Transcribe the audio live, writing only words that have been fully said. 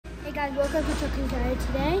Hey guys, welcome to Chucky's Diary.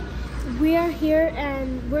 Today we are here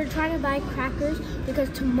and we're trying to buy crackers because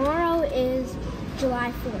tomorrow is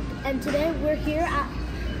July 4th. And today we're here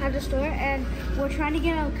at the store and we're trying to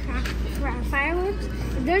get our fireworks.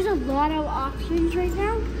 There's a lot of options right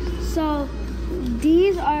now. So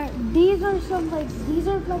these are some like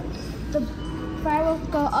the fireworks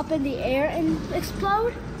go up in the air and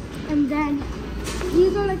explode, and then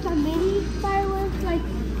these are like the mini fireworks, like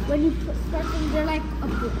when you start them, they're like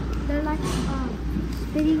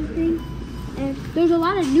spinning thing. And there's a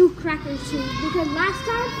lot of new crackers too, because last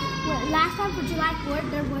time for July 4th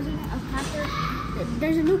there wasn't a cracker.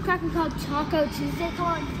 There's a new cracker called Taco Tuesday. Come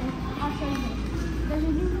on, I'll show you. There's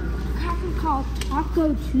a new cracker called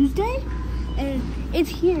Taco Tuesday, and it's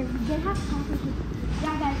here. They have Taco Tuesday.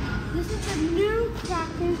 Yeah, guys, this is the new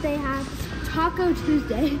crackers they have, Taco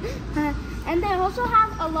Tuesday. And they also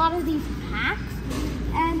have a lot of these packs,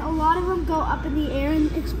 and a lot of them go up in the air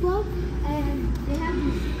and explode. And they have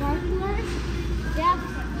these sparklers. They have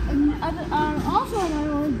also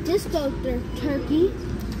another one, Disco Turkey.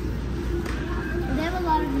 They have a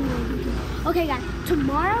lot of new ones. Okay, guys,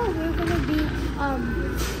 tomorrow we're gonna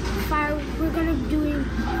be doing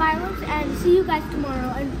fireworks, and see you guys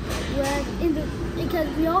tomorrow. And because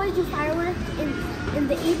we always do fireworks in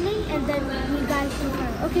the evening, and then you guys do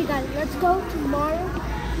fireworks. Okay, guys, let's go tomorrow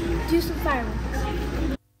do some fireworks.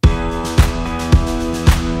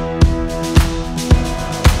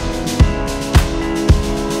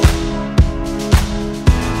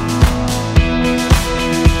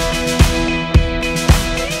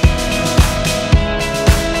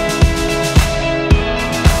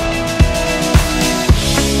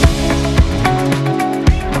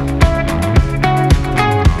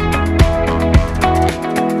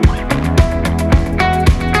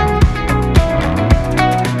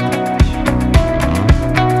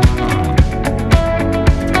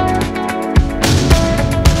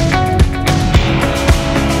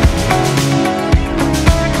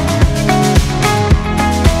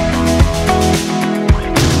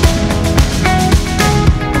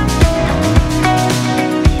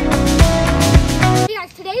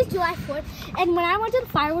 And when I went to the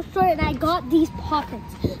fireworks store and I got these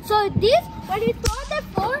pockets. So these, when you throw them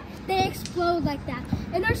floor, they explode like that.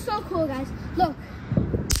 And they're so cool, guys. Look.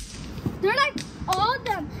 They're like all of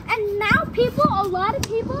them. And now a lot of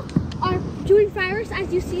people are doing fireworks,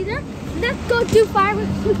 as you see there. Let's go do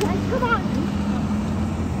fireworks, you guys. Come on.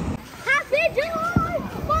 Happy July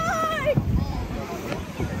 4th!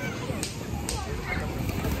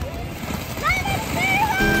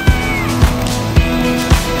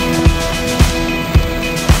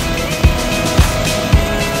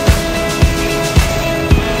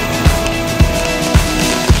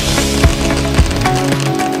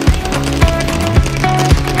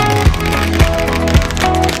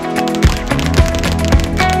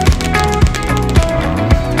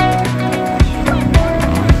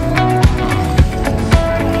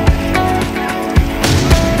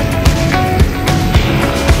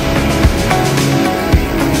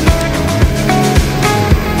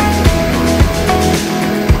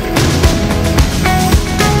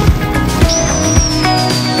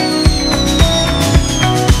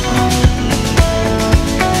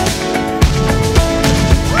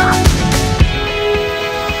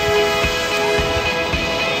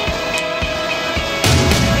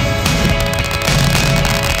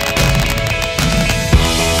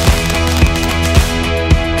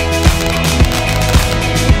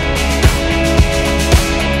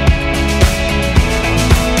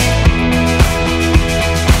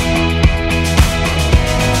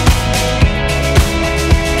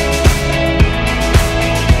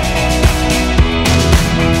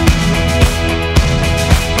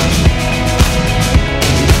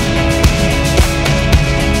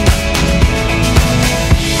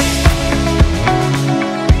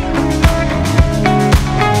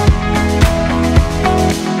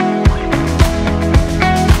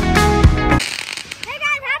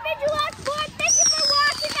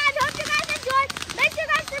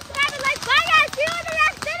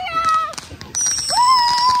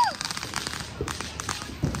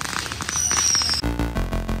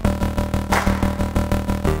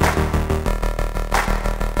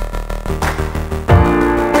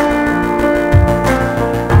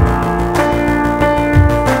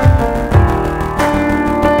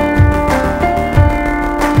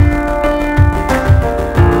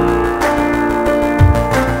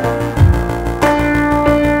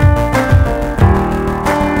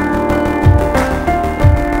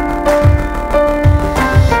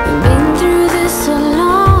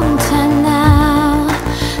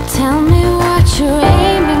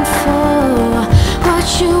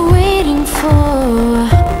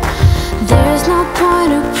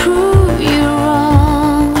 point of proof.